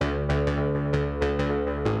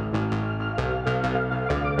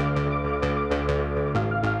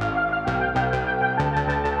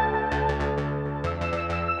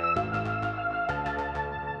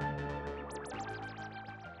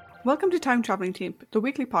Welcome to Time Travelling Team, the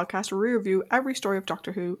weekly podcast where we review every story of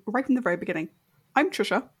Doctor Who right from the very beginning. I'm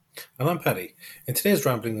Trisha. And I'm Paddy. In today's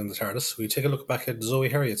Rambling in the TARDIS, we take a look back at Zoe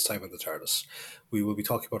Harriet's time in the TARDIS. We will be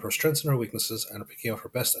talking about her strengths and her weaknesses and picking out her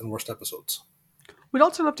best and worst episodes. We'd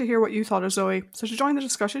also love to hear what you thought of Zoe, so to join the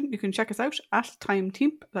discussion, you can check us out at Time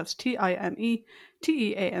Teamp, that's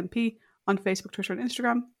TimeTeamp, on Facebook, Twitter, and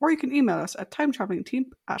Instagram, or you can email us at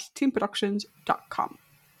timetravelingteamp@teamproductions.com.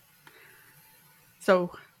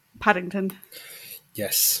 So, Paddington.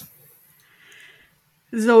 Yes.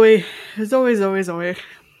 Zoe.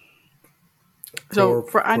 So, Poor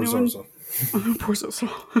for anyone... Zozo. Poor Zozo.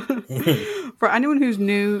 For anyone who's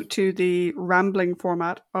new to the rambling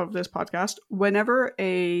format of this podcast, whenever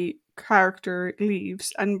a character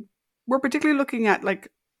leaves, and we're particularly looking at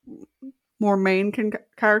like more main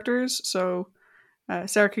characters, so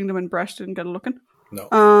Sarah Kingdom and Brett didn't get a looking. No.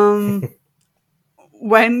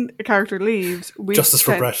 When a character leaves, we Justice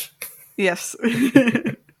for Brett. Yes.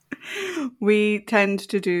 We tend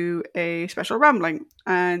to do a special rambling,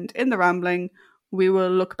 and in the rambling, we will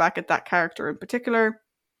look back at that character in particular.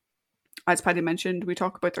 As Paddy mentioned, we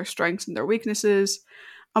talk about their strengths and their weaknesses,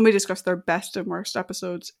 and we discuss their best and worst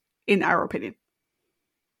episodes in our opinion.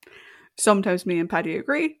 Sometimes me and Paddy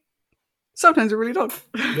agree. Sometimes we really don't.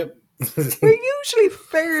 Yep. We're usually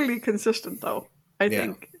fairly consistent, though, I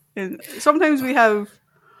think. And sometimes we have...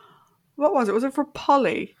 What was it? Was it for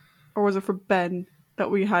Polly? Or was it for Ben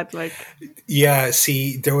that we had, like... Yeah,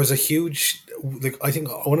 see, there was a huge... Like, I think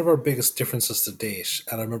one of our biggest differences to date,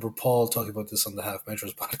 and I remember Paul talking about this on the Half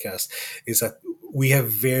Measures podcast, is that we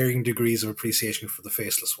have varying degrees of appreciation for the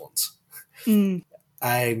faceless ones. Mm.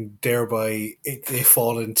 And thereby they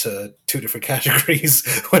fall into two different categories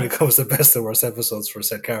when it comes to best and worst episodes for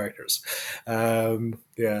said characters. But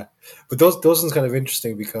those ones kind of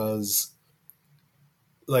interesting because,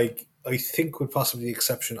 like, I think with possibly the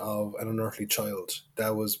exception of An Unearthly Child,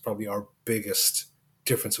 that was probably our biggest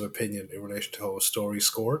difference of opinion in relation to how a story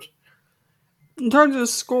scored. In terms of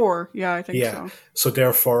score, yeah, I think so. So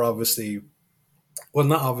therefore, obviously... Well,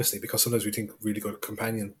 not obviously, because sometimes we think really good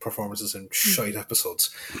companion performances in shite episodes.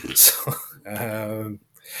 So,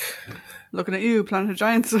 looking at you, Planet of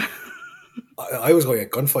Giants. I was going at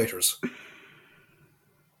Gunfighters.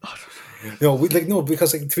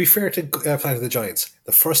 Because to be fair to Planet of the Giants,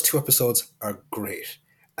 the first two episodes are great,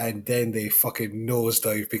 and then they fucking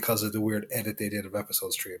nosedive because of the weird edit they did of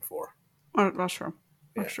episodes 3 and 4. Oh, that's true.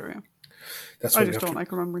 That's true. Yeah. I just don't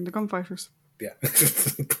like remembering the Gunfighters. Yeah.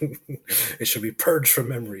 It should be purged from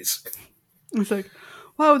memories. It's like,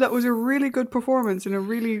 wow, that was a really good performance in a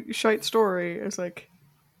really shite story. It's like,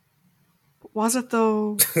 was it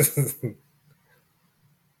though?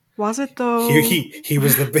 Was it though? He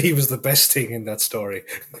was the best thing in that story.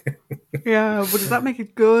 Yeah, but does that make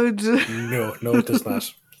it good? No, it does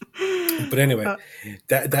not. But anyway,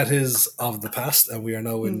 that is of the past, and we are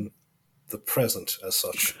now in the present as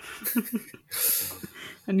such.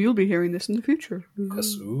 And you'll be hearing this in the future.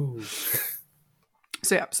 Yes. Ooh.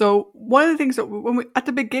 So one of the things that at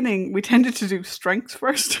the beginning we tended to do strengths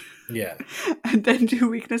first, yeah, and then do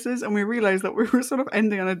weaknesses, and we realized that we were sort of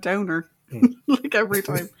ending on a downer, like every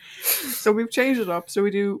time. So we've changed it up. So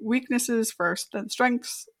we do weaknesses first, then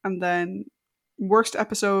strengths, and then worst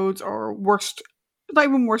episodes or not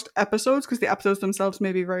even worst episodes because the episodes themselves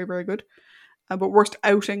may be very, very good, but worst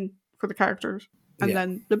outing for the characters, and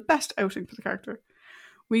then the best outing for the character.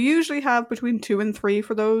 We usually have between 2 and 3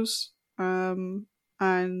 for those. And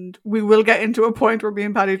we will get into a point where me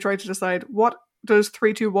and Paddy try to decide what does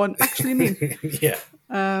 3, 2, 1 actually mean. Yeah.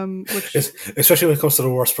 Especially when it comes to the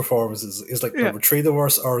worst performances. Is like number 3 the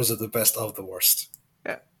worst, or is it the best of the worst?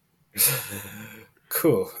 Yeah.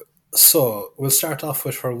 Cool. So we'll start off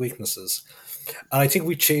with her weaknesses. And I think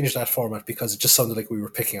we changed that format because it just sounded like we were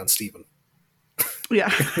picking on Stephen. Yeah.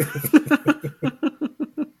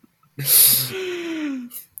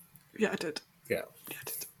 Yeah, I did. Yeah.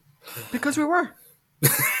 Because we were.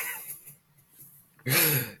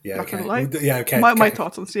 Yeah, my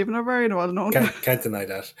thoughts on Stephen are very well known. Can't deny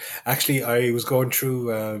that. Actually, I was going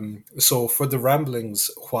through. So for the ramblings,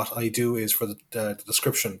 what I do is for the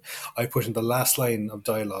description, I put in the last line of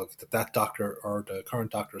dialogue that doctor or the current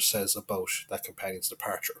doctor says about that companion's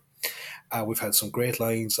departure. We've had some great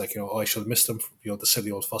lines like, I shall miss them. The silly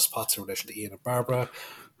old fusspots in relation to Ian and Barbara.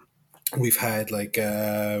 We've had like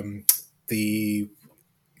the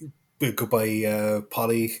goodbye,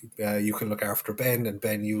 Polly, you can look after Ben, and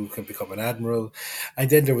Ben, you can become an admiral. And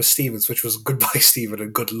then there was Stevens, which was goodbye, Stephen,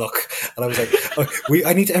 and good luck. And I was like,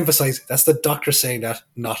 I need to emphasize that's the doctor saying that,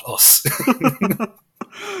 not us.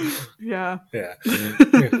 Yeah.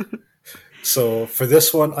 So for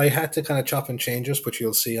this one, I had to kind of chop and change it, but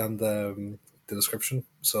you'll see on the description.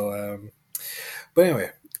 So, but anyway,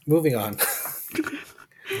 moving on.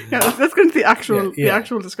 Yeah, let's get into the Yeah.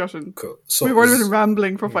 actual discussion. Cool. So We've already been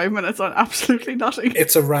rambling for 5 minutes on absolutely nothing.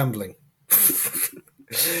 it's a rambling.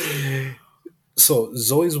 So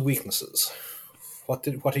Zoe's weaknesses. What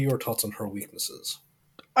are your thoughts on her weaknesses?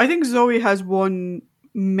 I think Zoe has one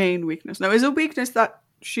main weakness. Now, it's a weakness that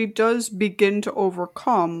she does begin to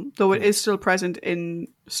overcome, though it is still present in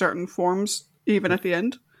certain forms, even at the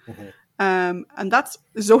end. And that's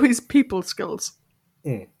Zoe's people skills.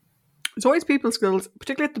 Zoe's people skills,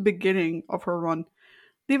 particularly at the beginning of her run,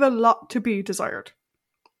 leave a lot to be desired.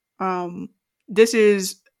 This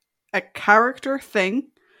is a character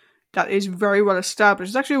thing that is very well established.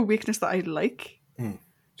 It's actually a weakness that I like.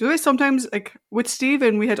 So sometimes, like with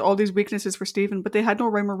Stephen, we had all these weaknesses for Stephen, but they had no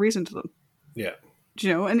rhyme or reason to them. Yeah. You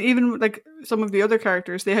know, and even like some of the other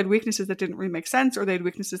characters, they had weaknesses that didn't really make sense, or they had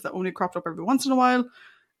weaknesses that only cropped up every once in a while.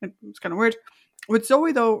 It's kind of weird. With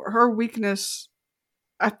Zoe, though, her weakness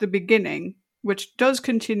at the beginning, which does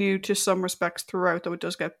continue to some respects throughout, though it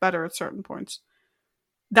does get better at certain points,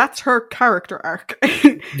 that's her character arc.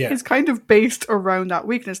 It's kind of based around that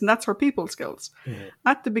weakness, and that's her people skills.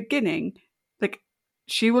 At the beginning, like,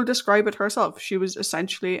 she will describe it herself. She was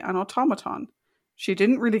essentially an automaton. She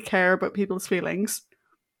didn't really care about people's feelings.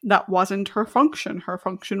 That wasn't her function. Her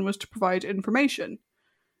function was to provide information.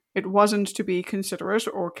 It wasn't to be considerate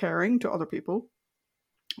or caring to other people,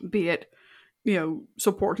 be it, you know,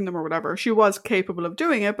 supporting them or whatever. She was capable of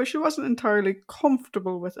doing it, but she wasn't entirely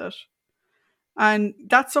comfortable with it. And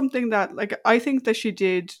that's something that, like, I think that she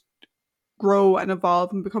did grow and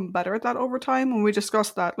evolve and become better at that over time. And we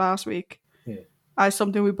discussed that last week as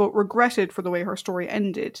something we both regretted for the way her story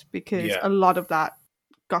ended, because a lot of that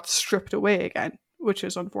got stripped away again, which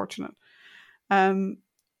is unfortunate.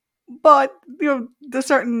 But, you know, the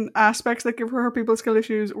certain aspects that give her people skill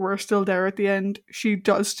issues were still there at the end. She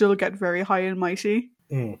does still get very high and mighty,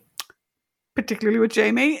 particularly with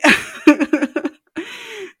Jamie.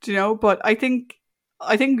 Do you know? But I think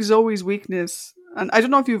Zoe's weakness, and I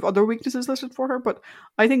don't know if you have other weaknesses listed for her, but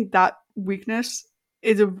I think that weakness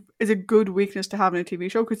is a good weakness to have in a TV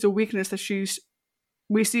show, because it's a weakness that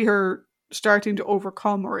we see her starting to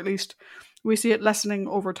overcome, or at least we see it lessening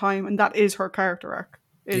over time, and that is her character arc.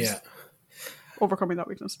 Overcoming that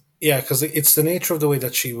weakness. Yeah, because it's the nature of the way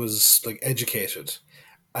that she was like educated,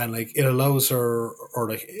 and like it allows her, or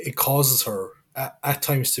like it causes her at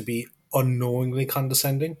times to be unknowingly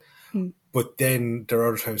condescending. But then there are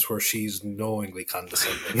other times where she's knowingly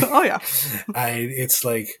condescending. Oh yeah. And it's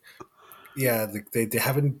like, yeah, they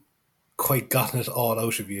haven't quite gotten it all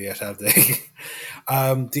out of you yet, have they?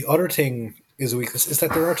 The other thing is a weakness is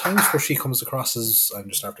that there are times where she comes across as, I'm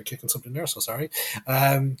just after kicking something there, so sorry.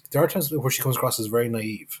 There are times where she comes across as very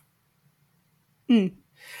naive.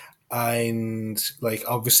 And like,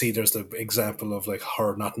 obviously there's the example of like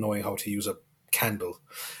her not knowing how to use a candle.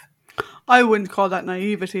 I wouldn't call that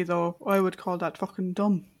naivety, though. I would call that fucking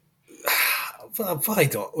dumb. But I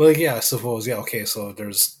don't. Well, yeah, I suppose. Yeah, okay. So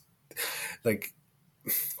there's like,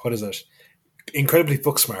 what is it? Incredibly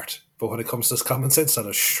book smart, but when it comes to this common sense, not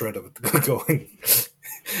a shred of it going.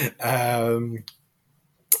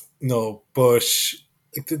 No, but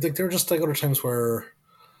like there are just like other times where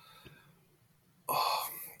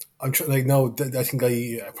I'm trying. Like, no, I think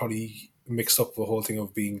I probably mixed up the whole thing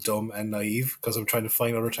of being dumb and naive, because I'm trying to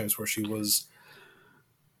find other times where she was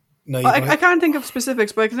naive. I can't think of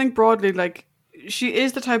specifics, but I can think broadly. Like, she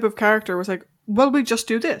is the type of character where it's like, well, we just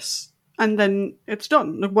do this, and then it's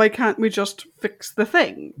done. Like, why can't we just fix the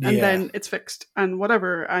thing, and then it's fixed, and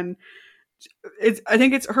whatever. And I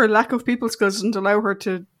think it's her lack of people skills doesn't allow her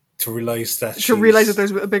to realize that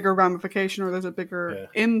there's a bigger ramification, or there's a bigger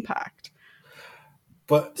impact.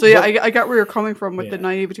 But so I get where you're coming from with the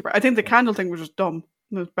naivety part. I think the candle thing was just dumb.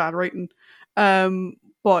 It was bad writing.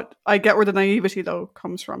 But I get where the naivety though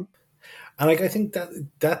comes from. And like, I think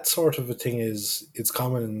that sort of a thing it's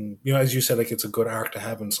common, you know, as you said, like it's a good arc to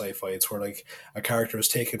have in sci-fi. It's where like a character is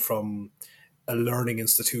taken from a learning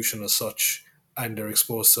institution as such, and they're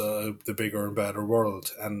exposed to the bigger and better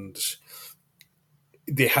world, and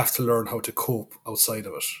they have to learn how to cope outside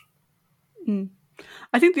of it.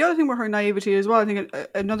 I think the other thing with her naivety as well, I think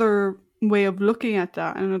another way of looking at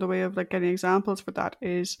that, and another way of like getting examples for that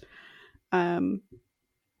is, and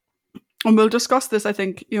we'll discuss this, I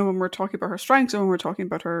think, you know, when we're talking about her strengths and when we're talking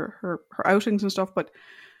about her outings and stuff, but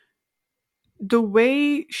the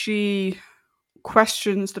way she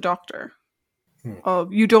questions the doctor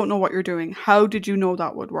of, you don't know what you're doing, how did you know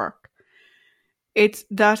that would work? It's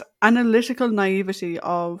that analytical naivety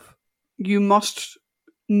of, you must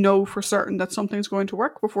know for certain that something's going to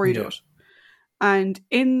work before you do Yeah. it. And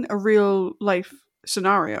in a real life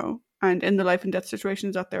scenario and in the life and death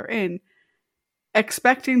situations that they're in,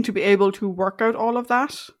 expecting to be able to work out all of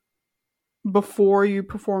that before you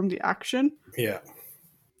perform the action, Yeah.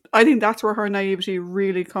 I think that's where her naivety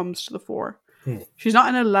really comes to the fore. She's not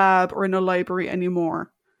in a lab or in a library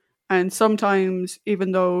anymore. And sometimes,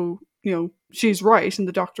 even though, she's right and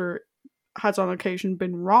the doctor has on occasion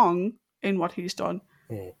been wrong in what he's done,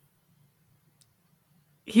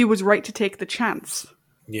 he was right to take the chance.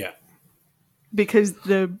 Yeah. Because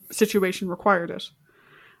the situation required it.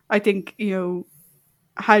 I think,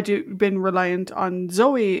 had you been reliant on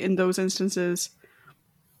Zoe in those instances,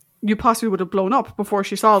 you possibly would have blown up before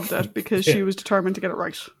she solved it because she was determined to get it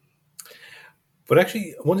right. But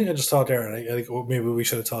actually, one thing I just thought there, and I think maybe we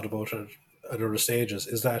should have thought about it at other stages,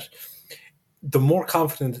 is that the more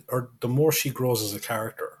confident or the more she grows as a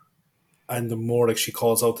character, and the more like she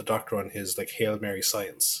calls out the doctor on his like Hail Mary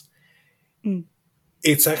science,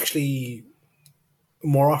 it's actually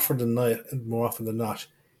more often than not,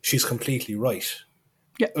 she's completely right.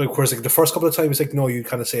 Yeah. Of course, like the first couple of times, like no, you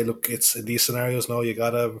kind of say, look, it's in these scenarios, no, you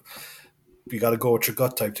gotta go with your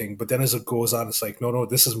gut type thing. But then as it goes on, it's like, no,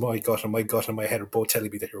 this is my gut and my head are both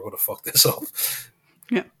telling me that you're going to fuck this up.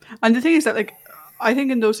 Yeah. And the thing is that, like, I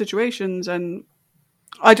think in those situations, and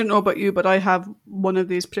I don't know about you, but I have one of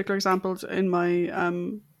these particular examples in my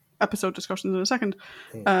episode discussions in a second,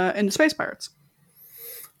 in the Space Pirates.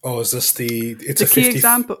 Oh, is this it's the a key 50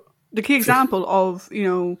 example? The key example of,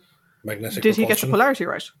 magnetic did he get the repulsion? polarity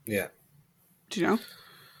right? Yeah. Do you know?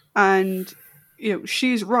 And,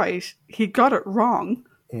 she's right. He got it wrong.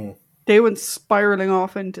 They went spiraling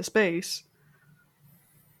off into space.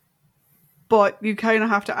 But you kind of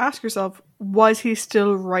have to ask yourself, was he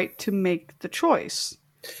still right to make the choice?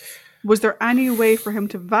 Was there any way for him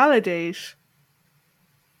to validate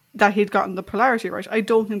that he'd gotten the polarity right? I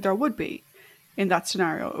don't think there would be in that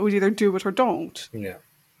scenario. It was either do it or don't. Yeah.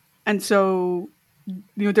 And so,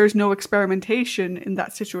 there's no experimentation in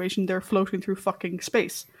that situation. They're floating through fucking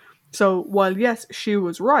space. So while, yes, she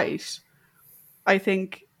was right, I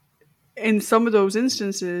think in some of those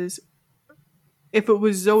instances, if it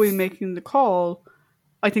was Zoe making the call,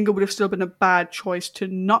 I think it would have still been a bad choice to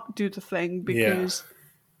not do the thing because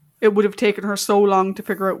it would have taken her so long to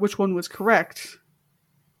figure out which one was correct.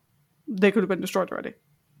 They could have been destroyed already.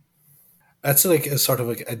 That's like a sort of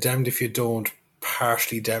like a damned if you don't,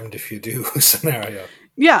 partially damned if you do scenario.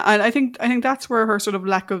 Yeah, and I think that's where her sort of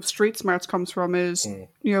lack of street smarts comes from is,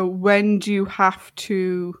 when do you have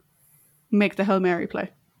to make the Hail Mary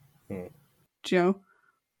play? Do you know?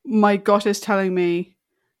 My gut is telling me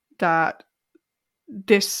that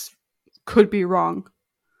this could be wrong.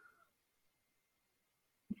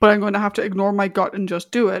 But I'm going to have to ignore my gut and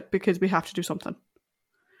just do it because we have to do something.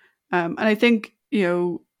 And I think,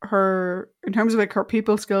 her, in terms of like her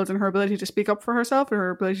people skills and her ability to speak up for herself and her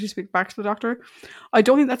ability to speak back to the doctor, I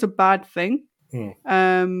don't think that's a bad thing.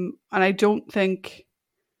 And I don't think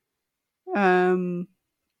her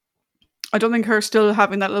still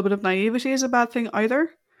having that little bit of naivety is a bad thing either,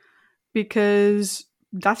 because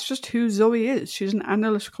that's just who Zoe is. She's an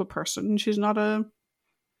analytical person. She's not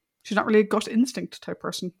really a gut instinct type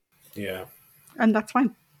person. Yeah. And that's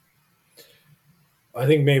fine. I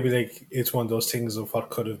think maybe like it's one of those things of what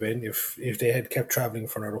could have been if they had kept traveling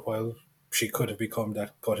for another while, she could have become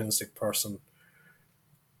that gut instinct person.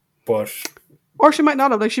 But or she might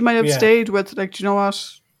not have. Like she might have stayed with like, do you know what?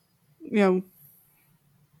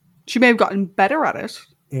 She may have gotten better at it.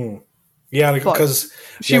 Yeah, like, because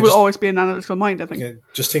she will always be an analytical mind. I think. Yeah,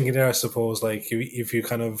 just thinking there, I suppose, like if you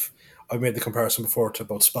kind of, I made the comparison before to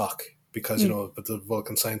about Spock because but the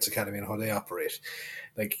Vulcan Science Academy and how they operate,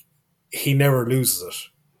 like. He never loses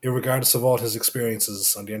it, regardless of all his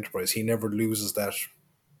experiences on the Enterprise. He never loses that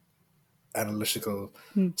analytical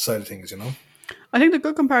side of things, I think the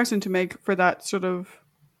good comparison to make for that sort of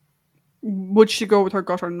would she go with her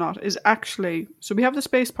gut or not is actually, so we have the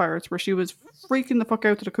Space Pirates where she was freaking the fuck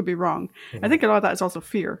out that it could be wrong. I think a lot of that is also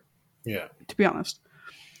fear. Yeah. To be honest.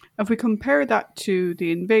 If we compare that to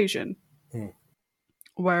the Invasion,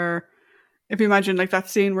 where if you imagine like that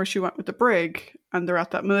scene where she went with the brig and they're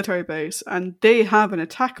at that military base and they have an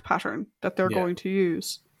attack pattern that they're going to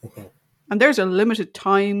use. And there's a limited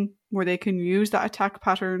time where they can use that attack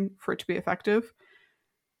pattern for it to be effective.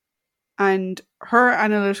 And her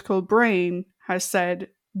analytical brain has said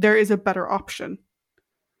there is a better option.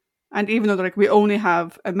 And even though they're like, we only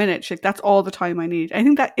have a minute, she's like, that's all the time I need. I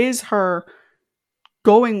think that is her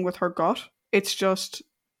going with her gut. It's just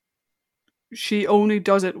she only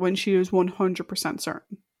does it when she is 100%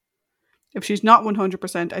 certain. If she's not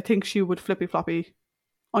 100%, I think she would flippy-floppy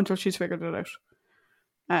until she's figured it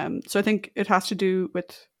out. So I think it has to do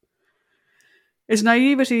with is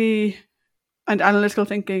naivety and analytical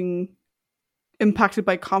thinking impacted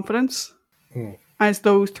by confidence, as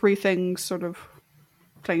those three things sort of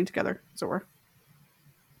playing together, as it were.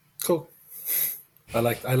 Cool. I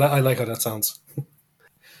like how that sounds.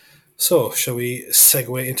 So, shall we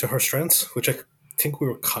segue into her strengths, which I think we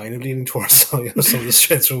were kind of leaning towards some of the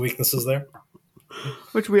strengths and weaknesses there.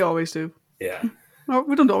 Which we always do. Yeah. No,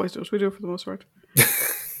 we don't always do it. We do it for the most part.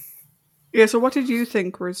 Yeah, so what did you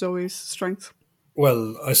think were Zoe's strengths?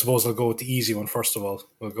 Well, I suppose I'll go with the easy one first of all.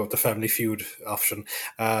 We'll go with the Family Feud option.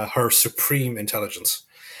 Her supreme intelligence,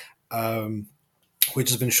 which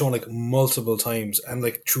has been shown like multiple times and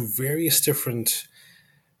like through various different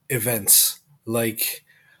events. Like,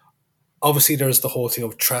 obviously, there's the whole thing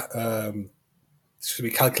of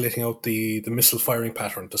calculating out the missile firing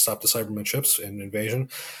pattern to stop the Cybermen ships in invasion.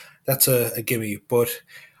 That's a gimme, but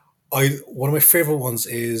one of my favorite ones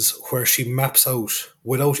is where she maps out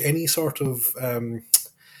without any sort of kind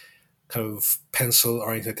of pencil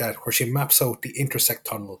or anything like that, where she maps out the intersect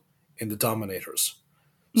tunnel in the Dominators.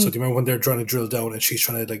 So do you remember when they're trying to drill down and she's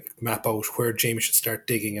trying to like map out where Jamie should start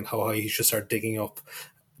digging and how high he should start digging up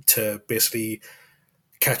to basically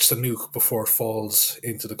catch the nuke before it falls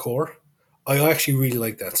into the core? I actually really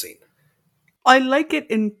like that scene. I like it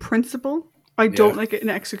in principle. I don't like it in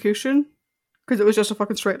execution because it was just a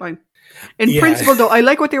fucking straight line. In principle, though, I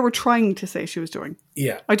like what they were trying to say she was doing.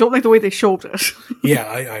 Yeah. I don't like the way they showed it. Yeah,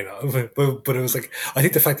 I know. But it was like, I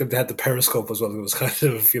think the fact that they had the periscope as well, it was kind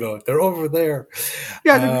of, they're over there.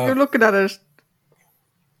 Yeah, they're looking at it,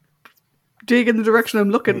 dig in the direction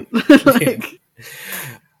I'm looking.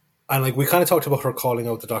 And like we kind of talked about her calling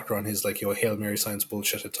out the doctor on his like Hail Mary science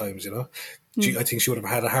bullshit at times. I think she would have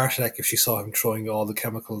had a heart attack if she saw him throwing all the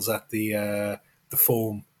chemicals at the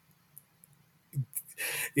foam.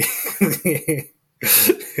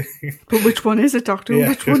 But which one is it, Doctor? Yeah,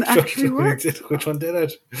 which one actually worked? Which one did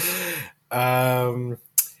it?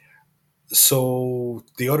 So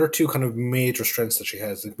the other two kind of major strengths that she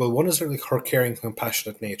has, well, one is like her caring,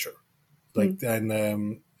 compassionate nature, like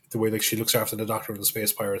and the way like she looks after the Doctor and the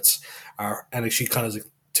Space Pirates, and like she kind of like,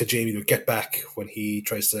 to Jamie to get back when he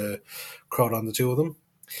tries to crowd on the two of them.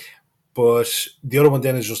 But the other one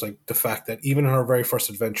then is just like the fact that even in her very first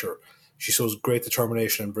adventure, she shows great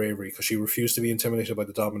determination and bravery because she refused to be intimidated by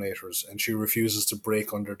the Dominators and she refuses to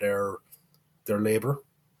break under their labor,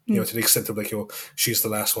 to the extent of like, she's the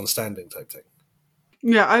last one standing type thing.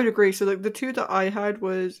 Yeah, I would agree. So like the two that I had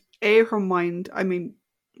was her mind. I mean,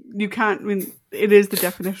 it is the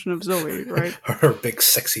definition of Zoe, right? Her big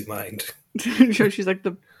sexy mind. She's like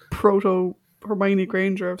the proto Hermione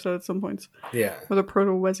Granger, I've said at some points. Yeah. Or the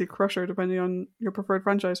proto Wesley Crusher, depending on your preferred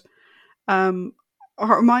franchise.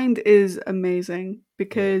 Her mind is amazing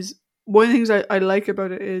because one of the things I like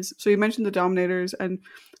about it is, so you mentioned the Dominators, and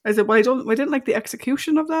I said, well, I didn't like the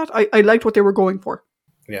execution of that. I liked what they were going for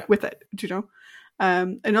with it,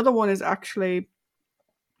 Another one is actually,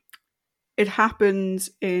 it happens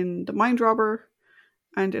in the Mind Robber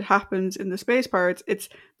and it happens in the Space Pirates. It's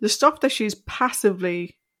the stuff that she's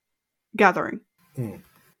passively gathering. In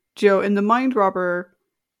the Mind Robber,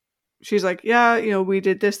 she's like, we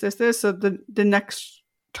did this, so the next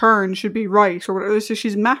turn should be right, or whatever. So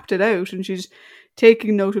she's mapped it out and she's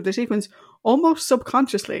taking note of the sequence almost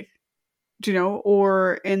subconsciously,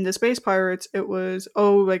 or in the Space Pirates, it was,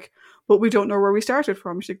 but we don't know where we started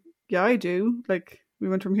from. She's like, yeah, I do. Like, we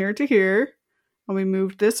went from here to here and we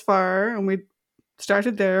moved this far and we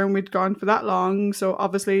started there and we'd gone for that long. So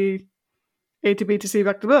obviously A to B to C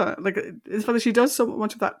back to blah. Like, it's funny, she does so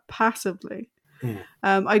much of that passively.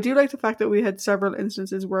 I do like the fact that we had several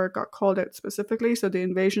instances where it got called out specifically. So the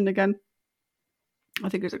invasion again, I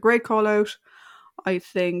think is a great call out. I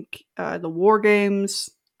think the war games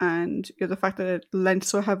and the fact that it lent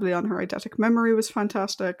so heavily on her eidetic memory was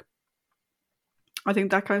fantastic. I think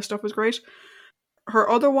that kind of stuff was great. Her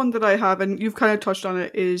other one that I have, and you've kind of touched on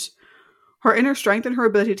it, is her inner strength and her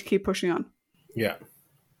ability to keep pushing on. Yeah.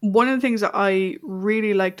 One of the things that I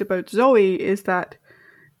really liked about Zoe is that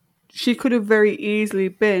she could have very easily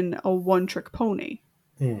been a one-trick pony.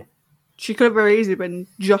 She could have very easily been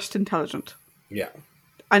just intelligent. Yeah.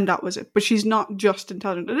 And that was it. But she's not just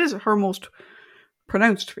intelligent. It is her most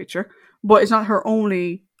pronounced feature, but it's not her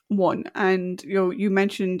only one. And, you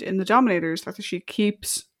mentioned in the Dominators that she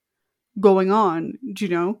keeps going on,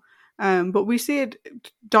 but we see it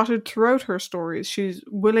dotted throughout her stories. She's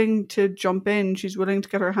willing to jump in. She's willing to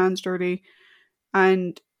get her hands dirty.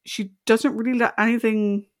 And she doesn't really let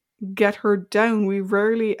anything get her down. We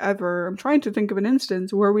rarely ever, I'm trying to think of an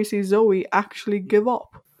instance where we see Zoe actually give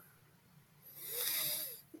up.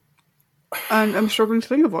 And I'm struggling to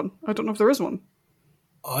think of one. I don't know if there is one.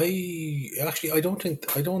 I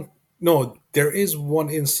don't. No, there is one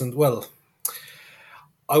instant. Well,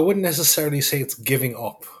 I wouldn't necessarily say it's giving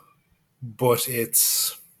up, but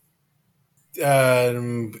it's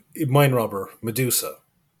Mind Robber, Medusa.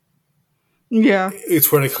 Yeah.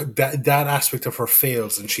 It's where like that aspect of her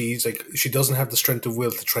fails, and she doesn't have the strength of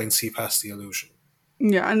will to try and see past the illusion.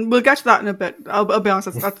 Yeah, and we'll get to that in a bit. I'll be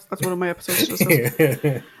honest, that's one of my episodes to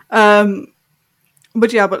discuss.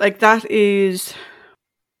 But yeah, but like that is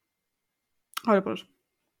how do I put it?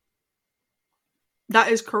 That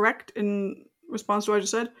is correct in response to what I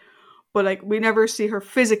just said. But like we never see her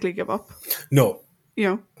physically give up. No. You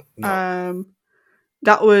know. No.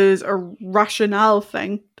 That was a rationale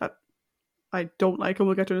thing that I don't like, and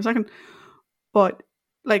we'll get to in a second. But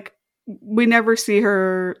like we never see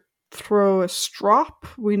her throw a strop.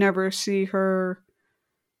 We never see her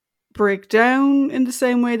break down in the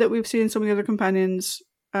same way that we've seen some of the other companions.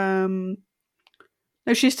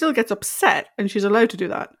 Now she still gets upset, and she's allowed to do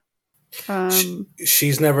that.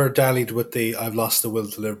 She's never dallied with the "I've lost the will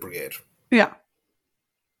to live" brigade. Yeah,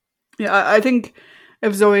 I think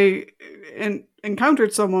if Zoe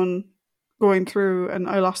encountered someone going through an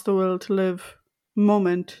 "I lost the will to live"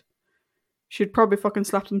 moment, she'd probably fucking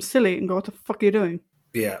slap them silly and go, "What the fuck are you doing?"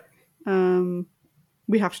 Yeah.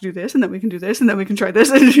 We have to do this, and then we can do this, and then we can try this,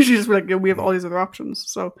 and she's just like, we have all these other options.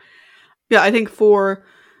 So, yeah, I think for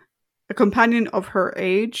a companion of her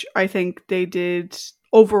age, I think they did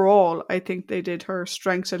overall. I think they did her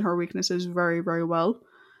strengths and her weaknesses very, very well.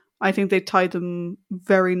 I think they tied them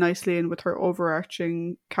very nicely in with her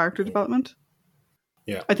overarching character development.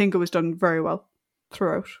 Yeah, I think it was done very well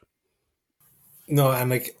throughout. No, and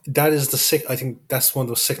like that is the sick. I think that's one of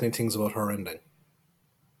those sickening things about her ending.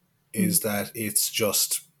 Is that it's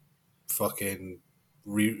just fucking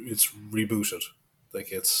it's rebooted,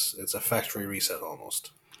 like it's a factory reset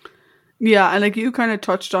almost. Yeah, and like you kind of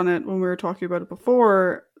touched on it when we were talking about it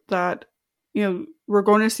before, that we're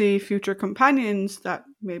going to see future companions that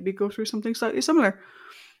maybe go through something slightly similar,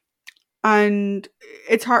 and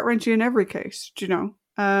it's heart-wrenching in every case,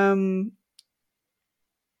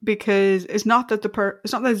 because it's not that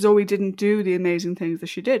it's not that Zoe didn't do the amazing things that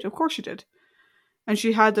she did. Of course she did, and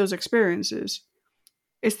she had those experiences.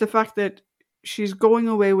 It's the fact that she's going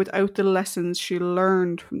away without the lessons she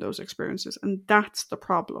learned from those experiences, and that's the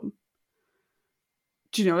problem.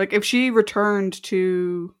 Like if she returned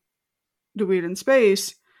to the wheel in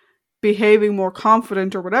space, behaving more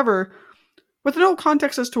confident or whatever, with no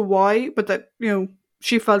context as to why, but that,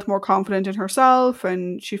 she felt more confident in herself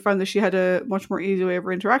and she found that she had a much more easy way of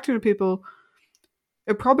interacting with people,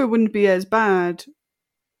 it probably wouldn't be as bad.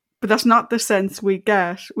 But that's not the sense we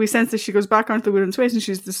get. We sense that she goes back onto the wheel in space and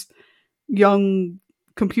she's this young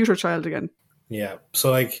computer child again. Yeah.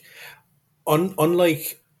 So like,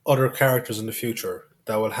 unlike other characters in the future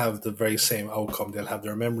that will have the very same outcome, they'll have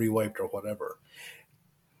their memory wiped or whatever.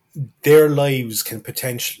 Their lives can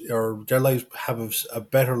their lives have a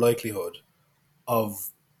better likelihood of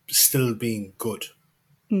still being good.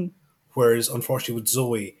 Whereas, unfortunately, with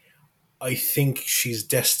Zoe, I think she's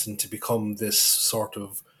destined to become this sort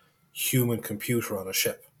of human computer on a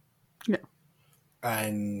ship. Yeah.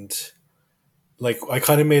 And like I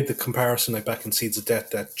kind of made the comparison like back in Seeds of Death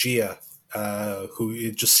that Gia, who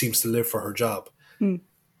it just seems to live for her job,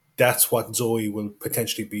 that's what Zoe will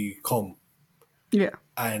potentially become. Yeah.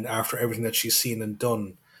 And after everything that she's seen and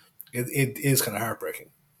done, it is kind of heartbreaking.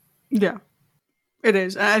 Yeah, it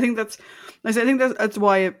is. And I think that's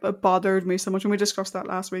why it bothered me so much, and we discussed that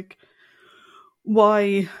last week.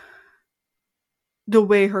 Why the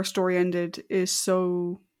way her story ended is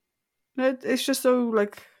so... It's just so,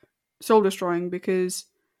 like, soul-destroying, because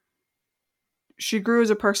she grew as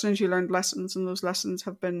a person and she learned lessons, and those lessons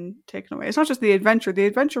have been taken away. It's not just the adventure. The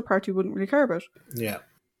adventure part you wouldn't really care about. Yeah.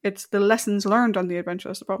 It's the lessons learned on the adventure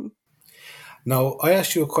that's the problem. Now, I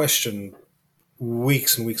asked you a question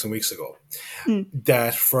weeks and weeks and weeks ago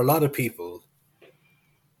that for a lot of people,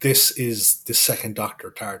 this is the second Doctor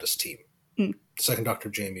TARDIS team. Second Doctor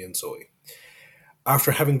Jamie and Zoe. After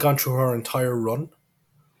having gone through her entire run,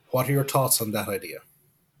 what are your thoughts on that idea?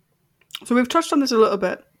 So we've touched on this a little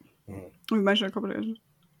bit. We've mentioned it a couple of times.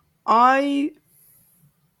 I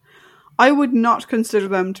would not consider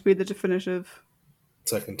them to be the definitive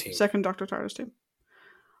second Doctor TARDIS team.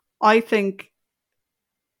 I think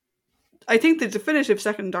the definitive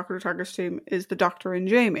second Doctor TARDIS team is the Doctor and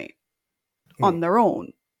Jamie on their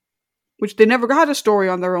own, which they never had a story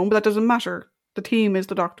on their own, but that doesn't matter. The team is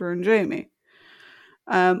the Doctor and Jamie.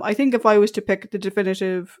 I think if I was to pick the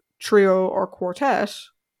definitive trio or quartet,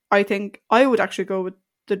 I think I would actually go with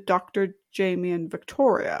the Doctor, Jamie, and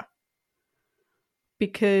Victoria.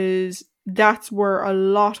 because that's where a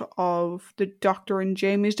lot of the Doctor and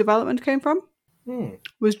Jamie's development came from.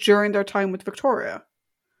 Was during their time with Victoria.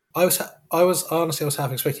 I was honestly, I was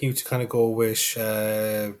half expecting you to kind of go with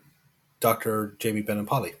Dr. Jamie, Ben, and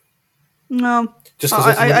Polly. No, Just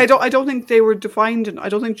I don't think they were defined. I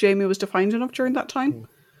don't think Jamie was defined enough during that time.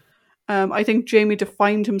 I think Jamie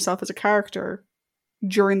defined himself as a character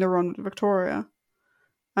during the run with Victoria,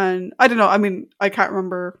 and I don't know. I mean, I can't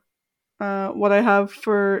remember what I have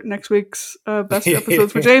for next week's best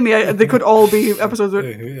episodes for Jamie. They could all be episodes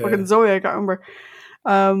with fucking Zoe. I can't remember.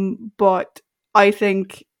 But I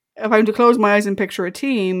think if I'm to close my eyes and picture a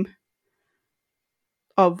team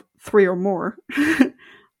of 3 or more,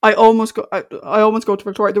 I almost go to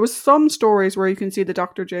Victoria. There was some stories where you can see the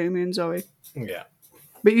Doctor, Jamie, and Zoe. Yeah.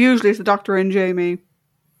 But usually it's the Doctor and Jamie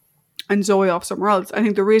and Zoe off somewhere else. I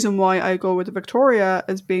think the reason why I go with Victoria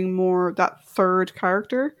as being more that third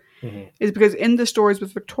character is because in the stories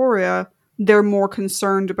with Victoria, they're more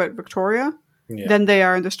concerned about Victoria than they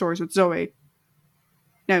are in the stories with Zoe.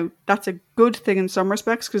 Now, that's a good thing in some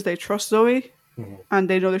respects because they trust Zoe and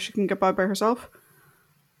they know that she can get by herself.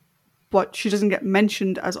 But she doesn't get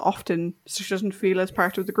mentioned as often, so she doesn't feel as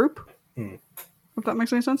part of the group. If that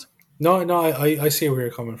makes any sense? No, I see where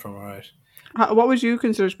you're coming from, all right. What would you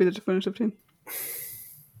consider to be the definitive team?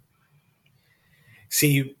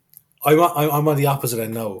 See, I'm on the opposite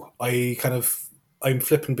end now. I'm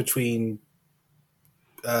flipping between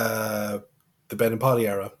the Ben and Polly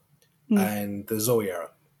era and the Zoe era.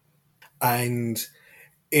 And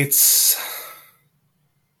it's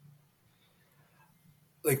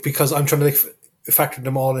like, because I'm trying to factor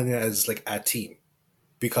them all in as like a team.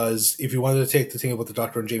 Because if you wanted to take the thing about the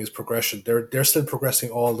Doctor and Jamie's progression, they're still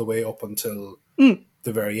progressing all the way up until the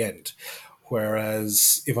very end.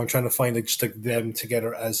 Whereas if I'm trying to find just them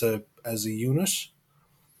together as a unit,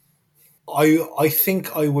 I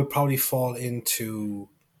think I would probably fall into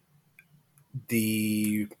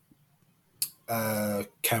the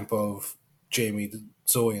camp of Jamie,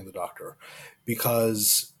 Zoe, and the Doctor,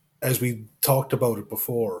 because as we talked about it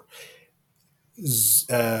before,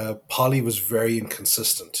 Polly was very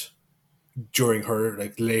inconsistent during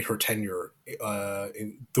her later tenure.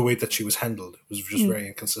 In the way that she was handled was just very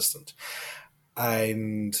inconsistent,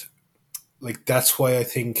 and that's why I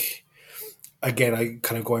think, again, I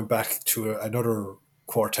kind of going back to another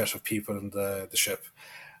quartet of people in the ship.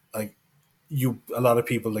 A lot of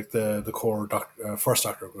people the core first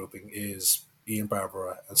Doctor grouping is Ian,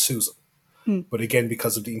 Barbara, and Susan. But again,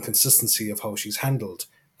 because of the inconsistency of how she's handled,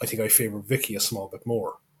 I think I favour Vicky a small bit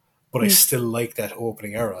more. But I still like that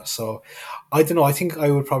opening era. So I don't know. I think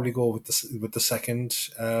I would probably go with the second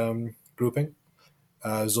grouping,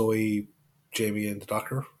 Zoe, Jamie, and the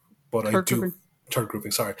Doctor. But third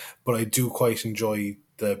grouping. Sorry, but I do quite enjoy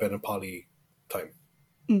the Ben and Polly time.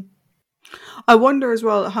 I wonder as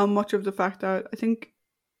well how much of the fact that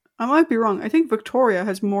I might be wrong. I think Victoria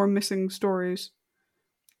has more missing stories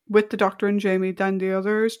with the Doctor and Jamie than the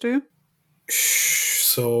others do.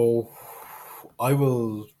 So I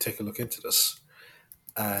will take a look into this.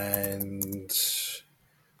 And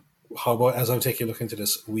how about, as I'm taking a look into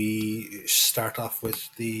this, we start off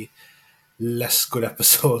with the less good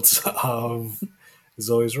episodes of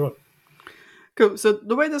Zoe's run. Cool. So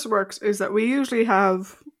the way this works is that we usually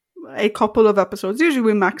have a couple of episodes. Usually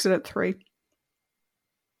we max it at 3.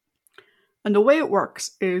 And the way it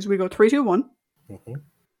works is we go 3, 2, 1.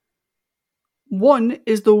 1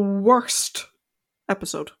 is the worst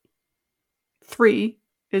episode. 3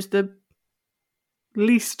 is the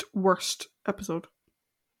least worst episode.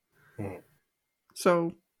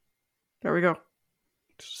 So there we go.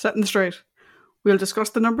 Setting straight. We'll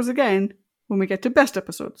discuss the numbers again when we get to best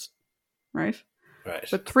episodes. Right? Right.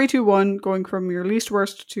 But 3, 2, 1, going from your least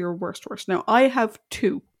worst to your worst worst. Now, I have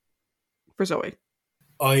 2 for Zoe.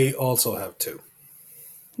 I also have 2.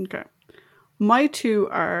 Okay. My 2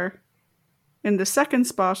 are, in the second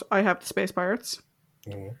spot, I have the Space Pirates.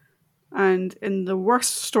 And in the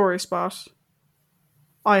worst story spot,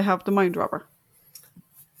 I have the Mind Robber.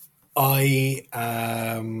 I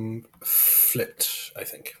am flipped, I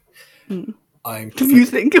think. I'm flipped. You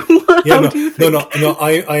think? Yeah, do you think? No,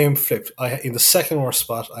 I am flipped. In the second worst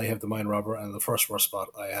spot, I have the Mind Robber, and in the first worst spot,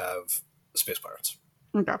 I have Space Pirates.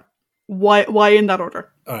 Okay. Why in that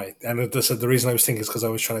order? All right, and the reason I was thinking is because I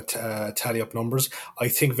was trying to tally up numbers. I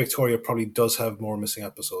think Victoria probably does have more missing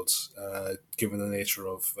episodes, given the nature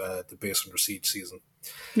of the Base Under Siege season.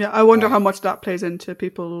 Yeah, I wonder how much that plays into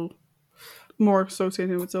people more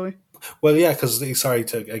associated with Zoe. Well, yeah, because, sorry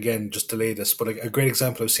to, again, just delay this, but a great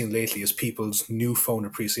example I've seen lately is people's newfound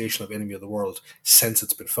appreciation of Enemy of the World since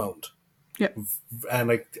it's been found. Yeah.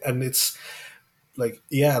 And it's... like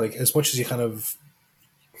as much as you kind of,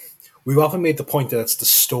 we've often made the point that it's the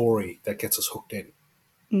story that gets us hooked in,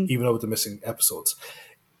 even though with the missing episodes.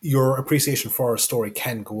 Your appreciation for a story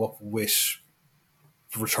can go up with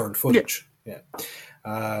returned footage. Yeah.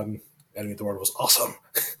 Enemy of the World was awesome.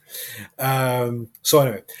 So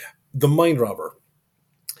anyway, The Mind Robber.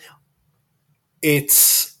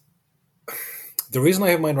 It's the reason I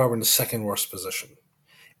have Mind Robber in the second worst position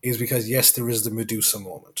is because yes, there is the Medusa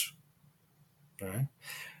moment. Right?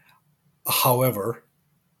 However,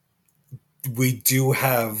 we do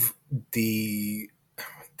have the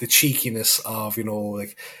cheekiness of,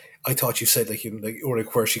 like, I thought you said, like, or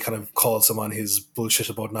like where she kind of calls him on his bullshit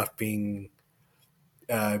about not being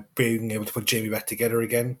able to put Jamie back together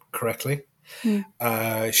again correctly.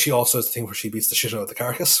 She also has the thing where she beats the shit out of the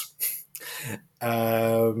carcass.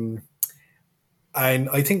 And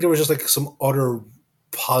I think there was just like some other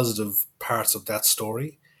positive parts of that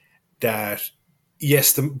story that,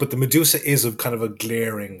 yes, but the Medusa is a kind of a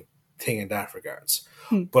glaring thing in that regards.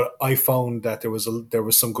 But I found that there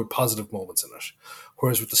was some good positive moments in it.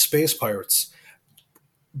 Whereas with the Space Pirates,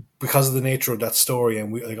 because of the nature of that story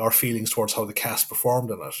and we, like, our feelings towards how the cast performed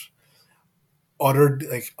in it,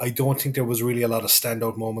 I don't think there was really a lot of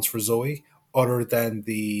standout moments for Zoe, other than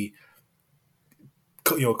the,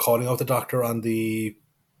 calling out the Doctor on the,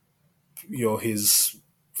 his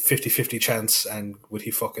 50-50 chance and would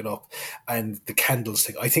he fuck it up, and the candles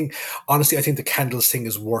thing. I think the candles thing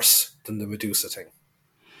is worse than the Medusa thing.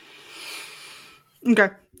 Okay,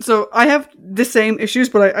 so I have the same issues,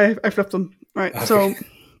 but I flipped them. Right, okay. So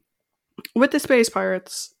with the Space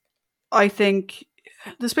Pirates, I think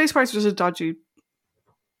the Space Pirates was a dodgy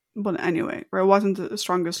one anyway, where it wasn't the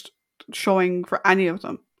strongest showing for any of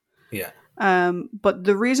them. Yeah. But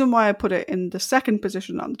the reason why I put it in the second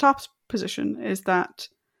position on the top position is that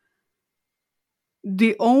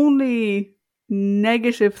the only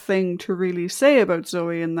negative thing to really say about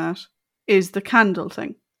Zoe in that is the candle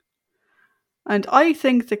thing. And I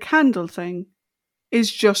think the candle thing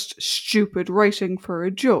is just stupid writing for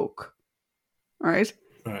a joke. Right?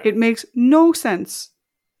 It makes no sense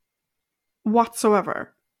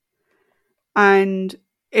whatsoever. And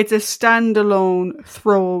it's a standalone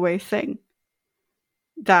throwaway thing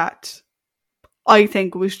that I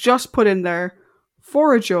think was just put in there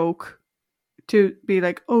for a joke to be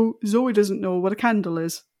like, oh, Zoe doesn't know what a candle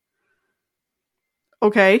is.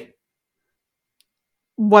 Okay.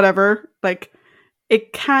 Whatever. Like,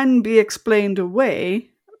 it can be explained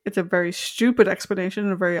away. It's a very stupid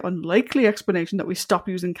explanation, a very unlikely explanation that we stop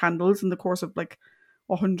using candles in the course of like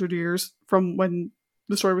 100 years from when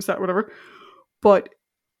the story was set, whatever. But,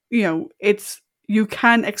 you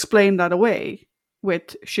can explain that away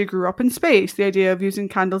with she grew up in space. The idea of using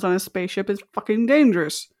candles on a spaceship is fucking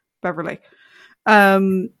dangerous, Beverly.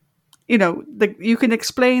 You can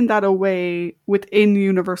explain that away within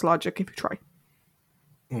universe logic if you try.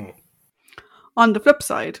 On the flip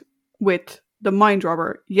side, with the Mind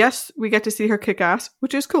Robber, yes, we get to see her kick ass,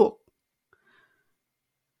 which is cool.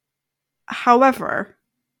 However,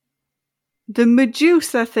 the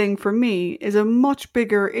Medusa thing for me is a much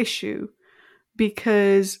bigger issue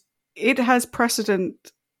because it has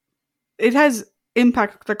precedent. It has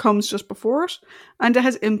impact that comes just before it, and it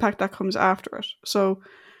has impact that comes after it. So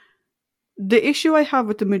the issue I have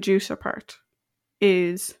with the Medusa part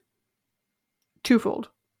is twofold.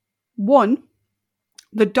 One,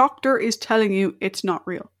 the Doctor is telling you it's not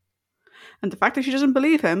real. And the fact that she doesn't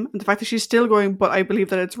believe him, and the fact that she's still going, but I believe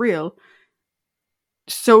that it's real,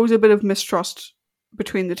 sows a bit of mistrust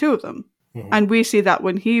between the two of them. Mm-hmm. And we see that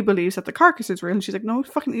when he believes that the carcass is real, and she's like, no,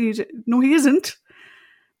 he isn't.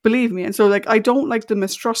 Believe me. And so, I don't like the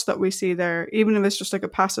mistrust that we see there, even if it's just like a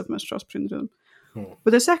passive mistrust between the two of them. Mm-hmm.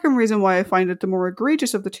 But the second reason why I find it the more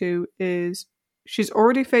egregious of the two is she's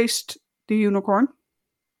already faced the unicorn,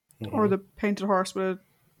 mm-hmm. or the painted horse with a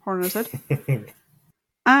horn on his head.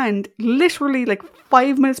 And literally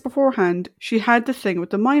 5 minutes beforehand, she had the thing with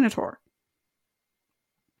the Minotaur.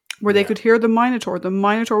 Where they could hear the Minotaur. The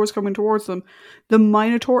Minotaur was coming towards them. The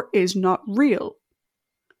Minotaur is not real.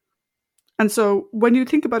 And so, when you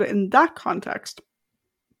think about it in that context,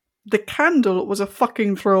 the candle was a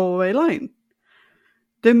fucking throwaway line.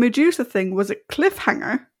 The Medusa thing was a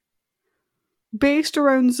cliffhanger based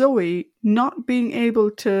around Zoe not being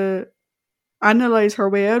able to analyze her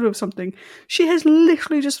way out of something she has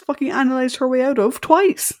literally just fucking analyzed her way out of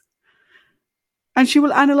twice. And she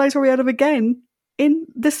will analyze her way out of again in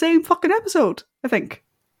the same fucking episode, I think.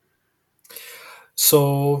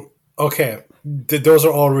 So, okay. Those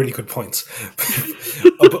are all really good points.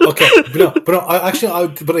 Okay.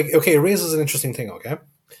 It raises an interesting thing, okay?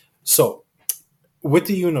 So, with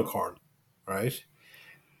the unicorn, right?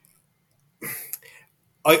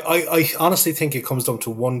 I honestly think it comes down to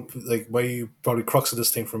one, like, my probably crux of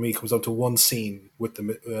this thing for me comes down to one scene with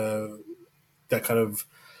the that kind of,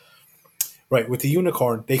 right, with the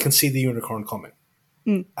unicorn. They can see the unicorn coming,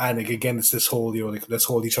 and like, again, it's this whole, like, let's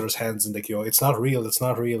hold each other's hands, and like, it's not real, it's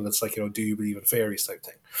not real. It's like, do you believe in fairies type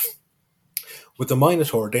thing. With the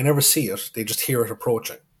Minotaur, they never see it; they just hear it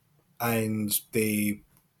approaching, and they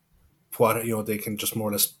can just more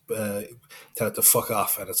or less tell it to fuck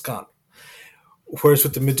off, and it's gone. Whereas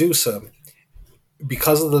with the Medusa,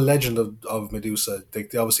 because of the legend of Medusa, they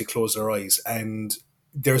obviously close their eyes, and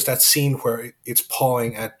there's that scene where it's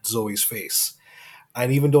pawing at Zoe's face.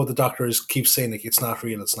 And even though the doctor keeps saying, like, it's not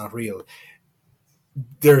real,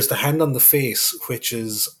 there's the hand on the face, which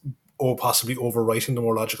is possibly overwriting the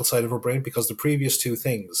more logical side of her brain, because the previous two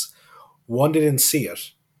things, one, they didn't see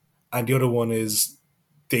it, and the other one is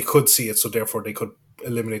they could see it, so therefore they could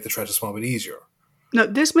eliminate the threat a small bit easier. Now,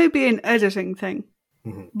 this may be an editing thing,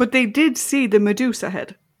 but they did see the Medusa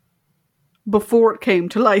head before it came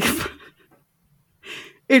to life.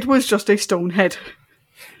 It was just a stone head.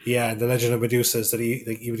 Yeah, the legend of Medusa is that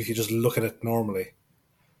even if you just look at it normally.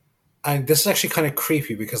 And this is actually kind of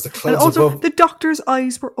creepy because the clouds and also, above... the doctor's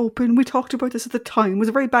eyes were open. We talked about this at the time. It was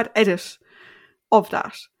a very bad edit of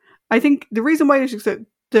that. I think the reason why it is that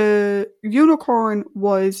the unicorn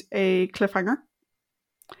was a cliffhanger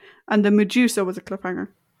and the Medusa was a cliffhanger.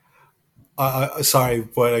 Sorry,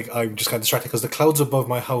 but I'm just kind of distracted because the clouds above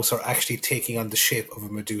my house are actually taking on the shape of a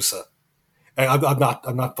Medusa. I'm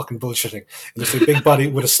not fucking bullshitting. There's a big body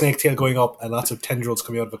with a snake tail going up and lots of tendrils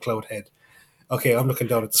coming out of a cloud head. Okay, I'm looking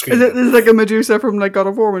down at the screen. Is it like a Medusa from like God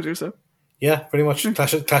of War Medusa? Yeah, pretty much.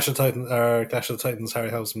 Clash of the Titans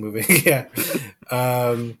Harryhausen movie. Yeah,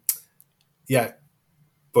 yeah,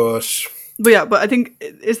 but I think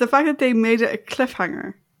it's the fact that they made it a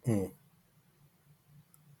cliffhanger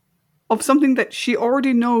of something that she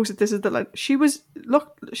already knows that this is the she was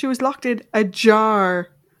locked in a jar.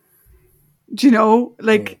 Do you know?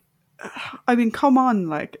 Like, I mean, come on!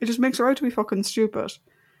 Like, it just makes her out to be fucking stupid.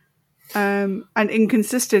 And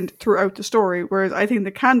inconsistent throughout the story, whereas I think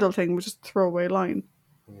the candle thing was just a throwaway line.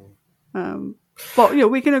 But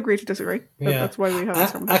we can agree to disagree. Yeah. That's why we have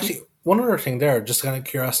this conversation. Actually, one other thing there, just kind of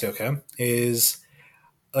curiosity, okay, is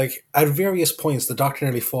like at various points the Doctor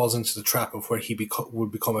nearly falls into the trap of where he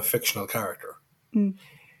would become a fictional character.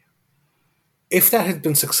 If that had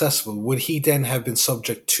been successful, would he then have been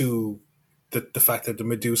subject to the fact that the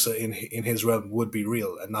Medusa in his realm would be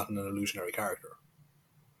real and not an illusionary character?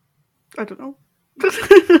 I don't know.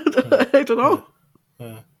 I don't know.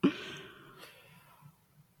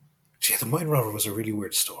 Gee, the Mind Rover was a really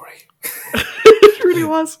weird story. It really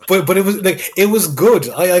was. But it was like it was good.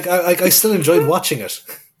 I still enjoyed watching it.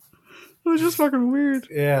 It was just fucking weird.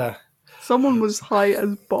 Yeah. Someone was high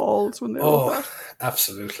as balls when they wrote that.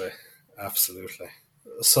 Absolutely.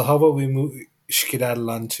 So how about we skedaddle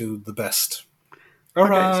on to the best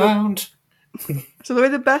around? Okay, so the way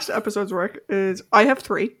the best episodes work is I have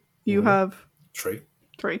 3. You have 3.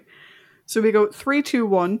 So we go 3, 2,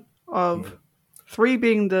 1 of 3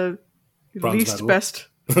 being the Bronze least medal. best.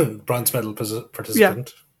 Bronze medal participant. Yeah.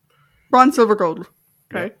 Bronze, silver, gold.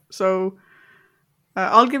 Okay. Yeah. So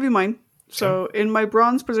I'll give you mine. So in my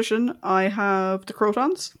bronze position, I have the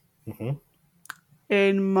Crotons.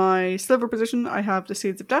 In my silver position, I have the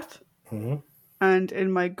Seeds of Death. And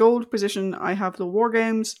in my gold position, I have the War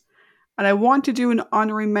Games. And I want to do an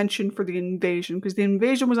honorary mention for the Invasion, because the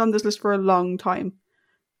Invasion was on this list for a long time.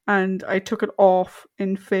 And I took it off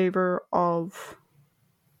in favour of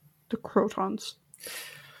the Crotons.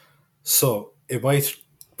 So, in my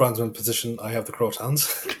bronze medal position, I have the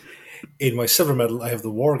Crotons. In my silver medal, I have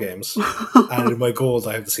the War Games. And in my gold,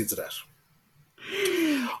 I have the Seeds of Death.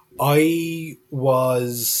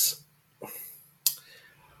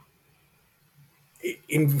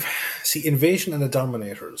 Invasion and the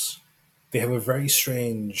Dominators, they have a very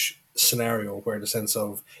strange scenario where, in the sense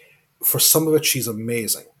of, for some of it, she's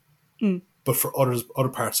amazing. But for other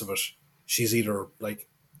parts of it, she's either like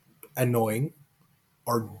annoying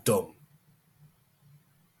or dumb.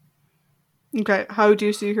 Okay, how do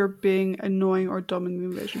you see her being annoying or dumb in the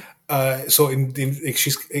Invasion? So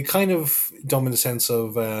she's kind of dumb in the sense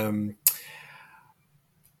of, all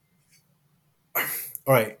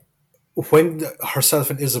right, when herself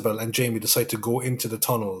and Isabel and Jamie decide to go into the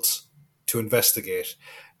tunnels to investigate,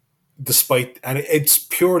 and it's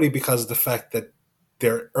purely because of the fact that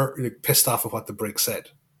they're pissed off at what the Brig said.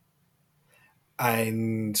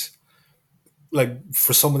 And like,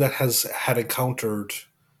 for someone that had encountered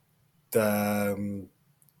the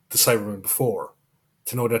Cybermen before,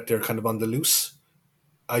 to know that they're kind of on the loose,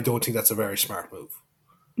 I don't think that's a very smart move.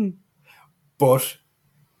 But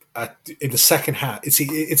in the second half, it's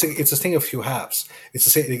a thing of few halves. It's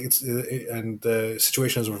the same. And the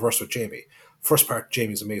situation is reversed with Jamie. First part,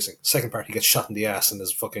 Jamie's amazing. Second part, he gets shot in the ass and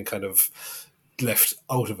is fucking kind of left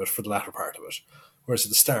out of it for the latter part of it. Whereas at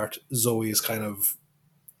the start, Zoe is kind of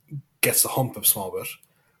gets the hump a small bit,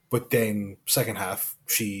 but then second half,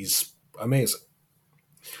 she's amazing.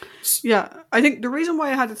 Yeah, I think the reason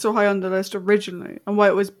why I had it so high on the list originally, and why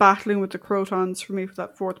it was battling with the Crotons for me for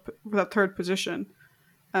that third position,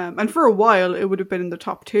 and for a while it would have been in the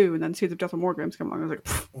top 2, and then see the Death of War games come along, I was like,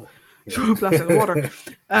 blast out of the water.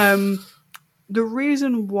 The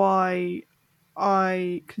reason why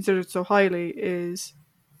I consider it so highly is,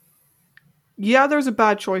 yeah, there's a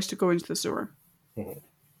bad choice to go into the sewer. Mm-hmm.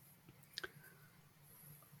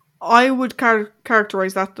 I would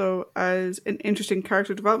characterize that, though, as an interesting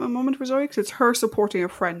character development moment for Zoe, because it's her supporting a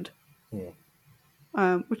friend,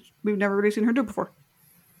 which we've never really seen her do before.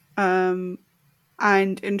 And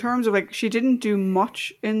in terms of, like, she didn't do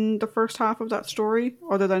much in the first half of that story,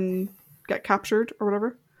 other than get captured or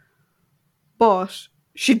whatever. But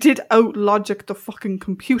she did out-logic the fucking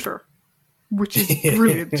computer, which is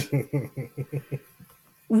brilliant.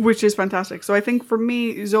 Which is fantastic. So I think for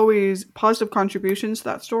me, Zoe's positive contributions to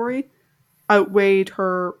that story outweighed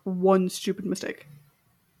her one stupid mistake.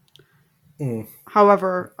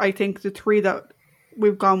 However, I think the 3 that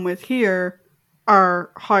we've gone with here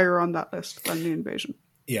are higher on that list than the invasion.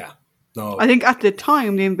 Yeah. No. I think at the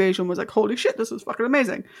time, the invasion was like, holy shit, this is fucking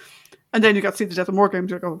amazing. And then you got to see the Death of War games,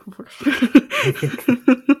 you're like, oh, fuck.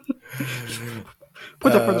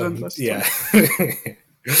 Put that further on the list. Yeah.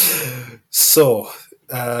 So...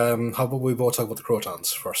 how about we both talk about the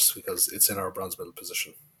Crotons first, because it's in our bronze medal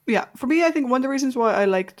position. Yeah, for me, I think one of the reasons why I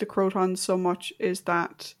like the Crotons so much is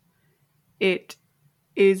that it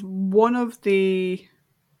is one of the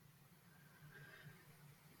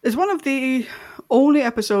only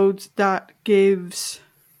episodes that gives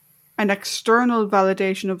an external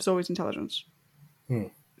validation of Zoe's intelligence.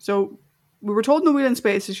 So we were told in the Wheel in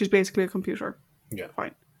Space that she's basically a computer. Yeah.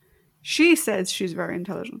 Fine. She says she's very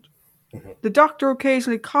intelligent. The Doctor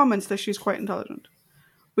occasionally comments that she's quite intelligent.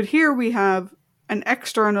 But here we have an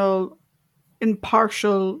external,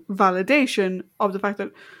 impartial validation of the fact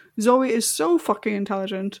that Zoe is so fucking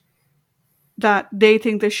intelligent that they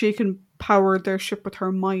think that she can power their ship with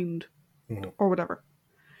her mind or whatever.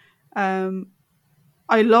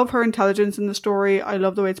 I love her intelligence in the story. I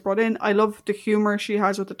love the way it's brought in. I love the humor she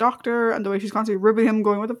has with the Doctor and the way she's constantly ribbing him,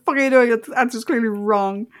 going, "What the fuck are you doing? That answer's clearly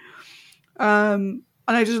wrong."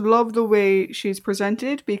 And I just love the way she's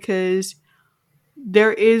presented, because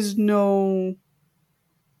there's no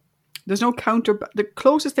counter. The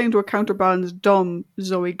closest thing to a counterbalance dumb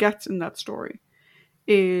Zoe gets in that story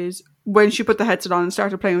is when she put the headset on and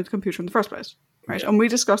started playing with the computer in the first place, right? Yeah. And we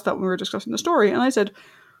discussed that when we were discussing the story, and I said,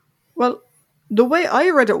 well, the way I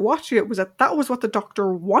read it watching it was that was what the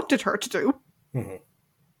Doctor wanted her to do. Mm-hmm.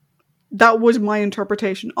 That was my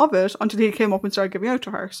interpretation of it until he came up and started giving out to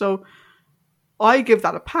her. So I give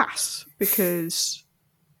that a pass, because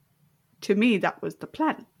to me that was the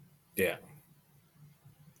plan. Yeah.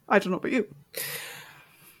 I don't know about you.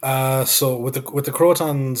 So with the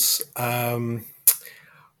Crotons,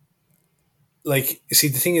 like, you see,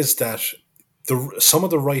 the thing is that some of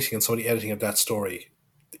the writing and some of the editing of that story,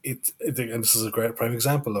 and this is a great prime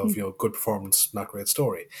example of good performance, not great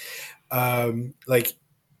story. Like,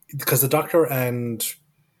 because the Doctor and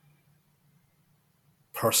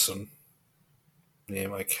person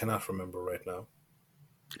name I cannot remember right now.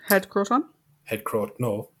 Head Croton? Head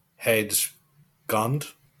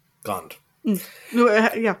Gond.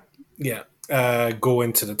 Yeah. Yeah. Go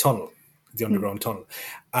into the tunnel, the underground tunnel.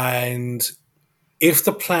 And if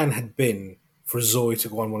the plan had been for Zoe to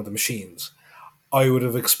go on one of the machines, I would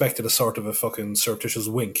have expected a sort of a fucking surreptitious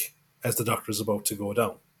wink as the Doctor is about to go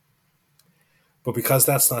down. But because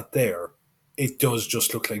that's not there, it does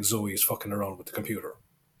just look like Zoe is fucking around with the computer.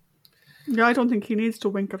 Yeah, I don't think he needs to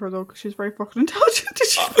wink at her, though, because she's very fucking intelligent.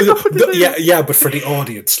 Yeah, but for the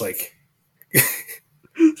audience, like...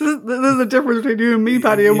 There's a difference between you and me,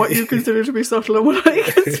 Paddy, and what you consider to be subtle and what I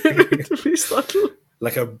consider to be subtle.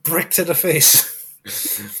 Like a brick to the face.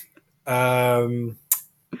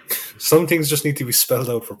 Some things just need to be spelled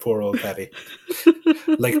out for poor old Paddy.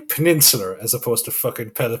 Like peninsular as opposed to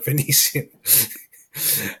fucking Peloponnesian.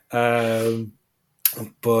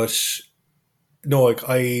 But no, like,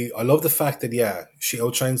 I love the fact that, yeah, she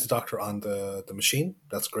outshines the Doctor on the machine.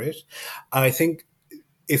 That's great. And I think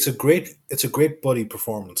it's a great buddy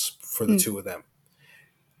performance for the two of them,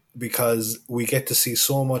 because we get to see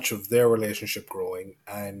so much of their relationship growing,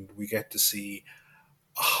 and we get to see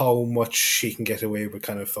how much she can get away with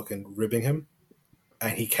kind of fucking ribbing him,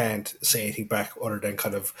 and he can't say anything back other than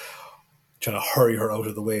kind of trying to hurry her out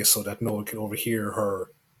of the way so that no one can overhear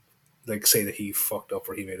her, like, say that he fucked up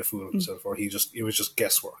or he made a fool of himself or it was just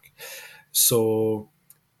guesswork. So,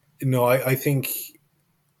 no, I think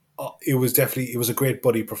it was a great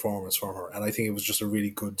buddy performance from her, and I think it was just a really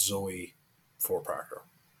good Zoe for Parker.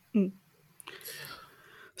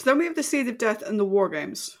 So then we have the Seeds of Death and the War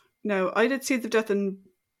Games. Now, I did Seeds of Death in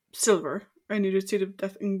silver, and you did Seeds of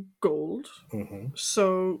Death in gold. Mm-hmm.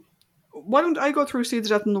 So why don't I go through Seeds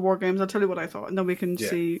of Death and the War Games? I'll tell you what I thought, and then we can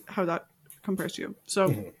see how that compares to you.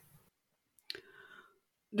 So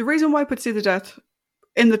the reason why I put Seeds of Death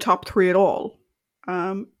in the top 3 at all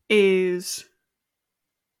is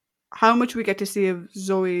how much we get to see of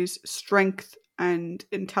Zoe's strength and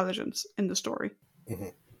intelligence in the story. Mm-hmm.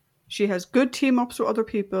 She has good team ups with other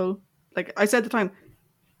people. Like I said at the time,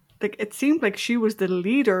 like it seemed like she was the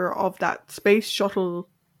leader of that space shuttle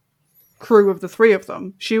crew of the 3 of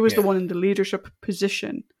them. She was the one in the leadership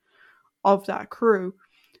position of that crew,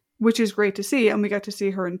 which is great to see. And we get to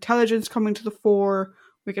see her intelligence coming to the fore.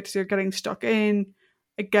 We get to see her getting stuck in.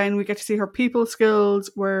 Again, we get to see her people skills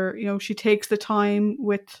where, you know, she takes the time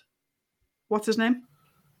with, what's his name?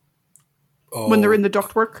 When they're in the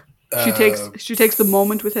ductwork. She takes the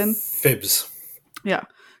moment with him. Fibs. Yeah.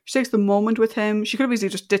 She takes the moment with him. She could have easily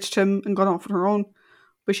just ditched him and gone off on her own,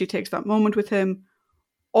 but she takes that moment with him,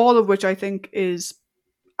 all of which I think is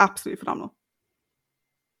absolutely phenomenal.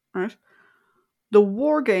 All right. The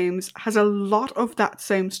War Games has a lot of that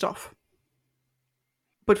same stuff.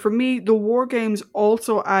 But for me, the War Games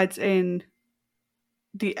also adds in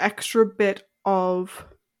the extra bit of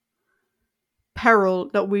peril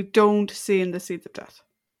that we don't see in the Seeds of Death.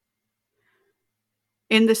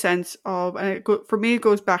 In the sense of, and for me it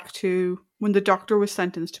goes back to when the Doctor was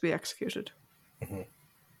sentenced to be executed. Mm-hmm.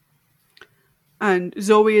 And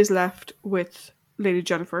Zoe is left with Lady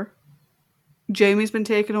Jennifer. Jamie's been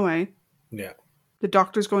taken away. Yeah. The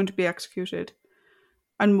Doctor's going to be executed.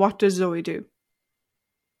 And what does Zoe do?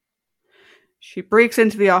 She breaks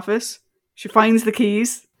into the office. She finds the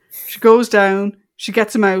keys. She goes down. She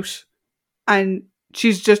gets him out. And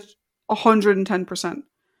she's just 110%.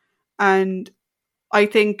 And I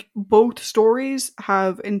think both stories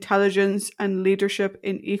have intelligence and leadership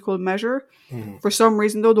in equal measure. Mm-hmm. For some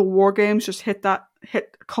reason, though, the War Games just hit a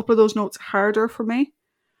couple of those notes harder for me.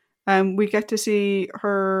 We get to see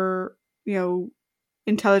her, you know,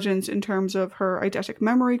 intelligence in terms of her eidetic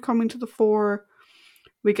memory coming to the fore.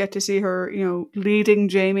 We get to see her, you know, leading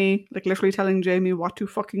Jamie, like literally telling Jamie what to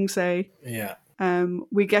fucking say. Yeah.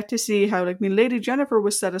 We get to see how, like, I mean, Lady Jennifer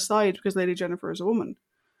was set aside because Lady Jennifer is a woman.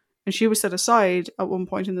 And she was set aside at one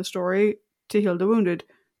point in the story to heal the wounded.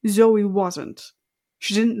 Zoe wasn't.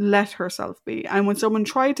 She didn't let herself be. And when someone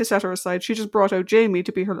tried to set her aside, she just brought out Jamie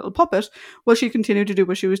to be her little puppet while she continued to do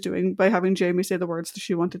what she was doing by having Jamie say the words that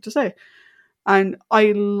she wanted to say. And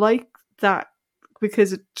I like that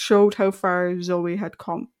because it showed how far Zoe had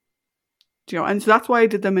come. You know, and so that's why I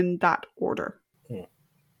did them in that order.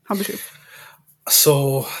 How about you?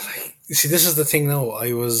 So, see, this is the thing now.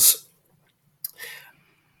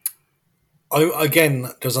 Again,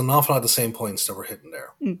 there's an awful lot of the same points that were hitting there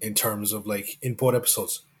in terms of, like, in both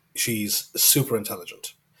episodes, she's super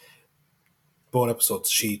intelligent. Both episodes,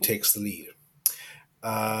 she takes the lead.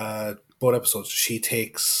 Both episodes, she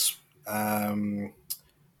goes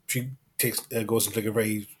into, like, a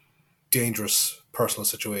very dangerous personal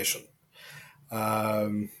situation.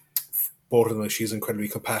 Both of them, she's incredibly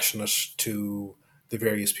compassionate to the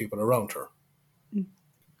various people around her.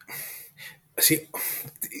 See,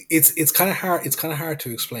 it's kind of hard. It's kind of hard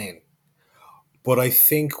to explain, but I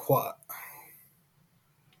think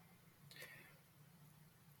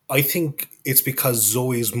it's because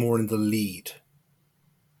Zoe's more in the lead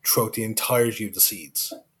throughout the entirety of the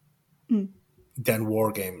Seeds than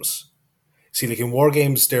War Games. See, like in War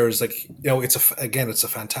Games, there's, like, you know, it's a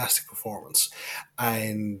fantastic performance,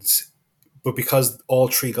 but because all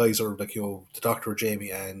 3 guys are, like, you know, the Doctor, Jamie,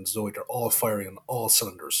 and Zoe, they're all firing on all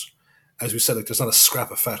cylinders. As we said, like, there's not a scrap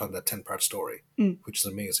of fat on that 10-part story, which is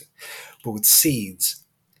amazing. But with Seeds,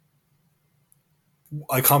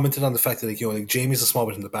 I commented on the fact that, like, you know, like, Jamie's a small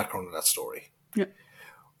bit in the background of that story. Yeah.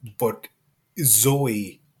 But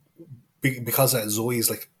Zoe, because of that, Zoe's,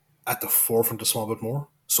 like, at the forefront a small bit more.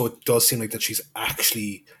 So it does seem like that she's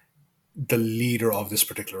actually the leader of this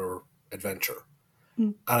particular adventure.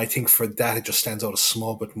 And I think for that, it just stands out a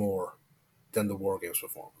small bit more than the War Games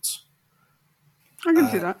performance. I can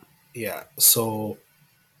see that. Yeah, so,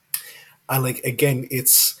 and, like, again,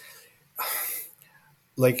 it's,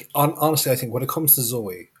 like, honestly, I think when it comes to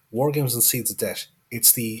Zoe, War Games and Seeds of Death,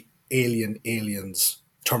 it's the aliens,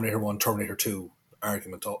 Terminator 1, Terminator 2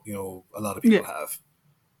 argument, you know, a lot of people have.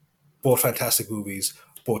 Both fantastic movies,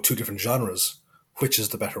 both two different genres. Which is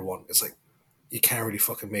the better one? It's like, you can't really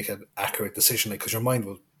fucking make an accurate decision, like, because your mind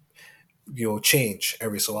will, you know, change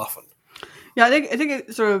every so often. Yeah, I think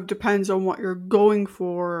it sort of depends on what you're going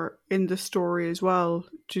for in the story as well.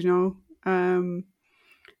 Do you know?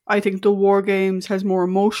 I think the War Games has more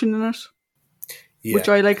emotion in it, which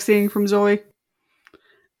I like seeing from Zoe.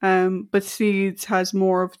 But Seeds has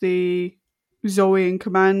more of the Zoe in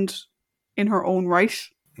command in her own right,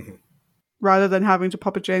 rather than having to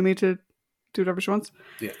puppet Jamie to do whatever she wants.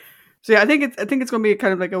 Yeah. So yeah, I think it's going to be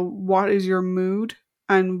kind of like a what is your mood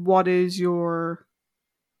and what is your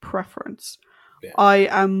preference. Yeah. I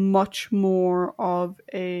am much more of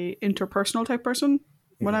a interpersonal type person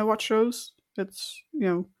when I watch shows. It's, you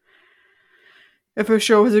know, if a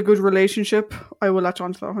show has a good relationship, I will latch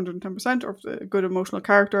on to that 110%, or if it's a good emotional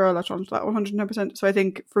character, I'll latch on to that 110%. So I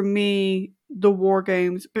think for me, the War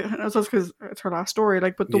Games, that's because it's her last story,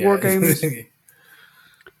 like, but the War Games,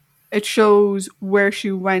 it shows where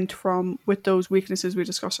she went from with those weaknesses we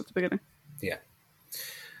discussed at the beginning. Yeah.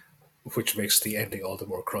 Which makes the ending all the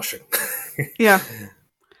more crushing. Yeah.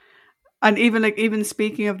 And even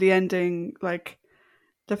speaking of the ending, like,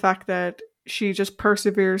 the fact that she just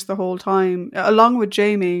perseveres the whole time, along with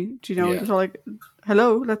Jamie, you know, it's all like,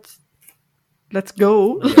 hello, let's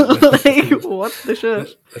go. Like, what the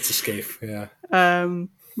shit? Let's escape, yeah.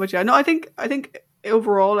 But yeah, no, I think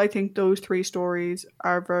overall, I think those three stories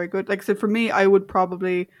are very good. Like I said, for me, I would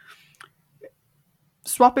probably,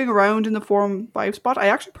 swapping around in the 4 and 5 spot, I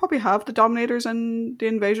actually probably have the Dominators and the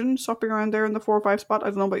Invasion swapping around there in the 4 or 5 spot. I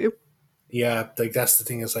don't know about you. Yeah, like, that's the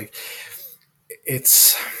thing, is like,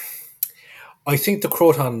 I think the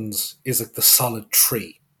Crotons is like the solid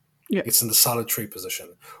 3. Yeah. It's in the solid 3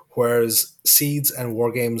 position. Whereas Seeds and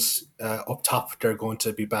War Games up top, they're going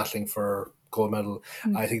to be battling for gold medal.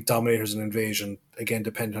 I think Dominators and Invasion, again,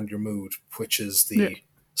 depend on your mood, which is the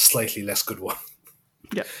slightly less good one.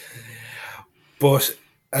 Yeah. But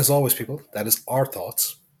as always, people, that is our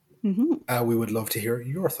thoughts. Mm-hmm. We would love to hear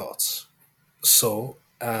your thoughts. So,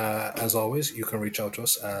 as always, you can reach out to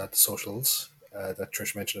us at the socials that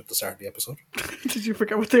Trish mentioned at the start of the episode. Did you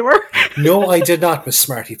forget what they were? No, I did not, Miss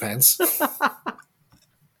Smarty Pants.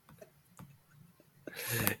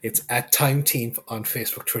 It's at Time Team on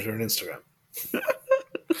Facebook, Twitter, and Instagram.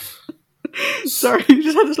 Sorry, you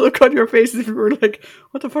just had this look on your face as if you were like,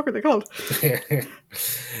 what the fuck are they called?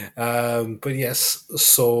 But yes,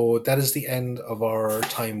 so that is the end of our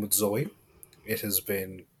time with Zoe. It has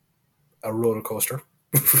been a roller coaster.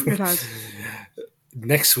 It has.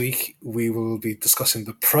 Next week, we will be discussing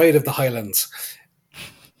the Pride of the Highlands,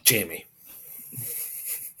 Jamie.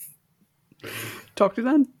 Talk to you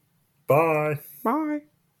then. Bye. Bye.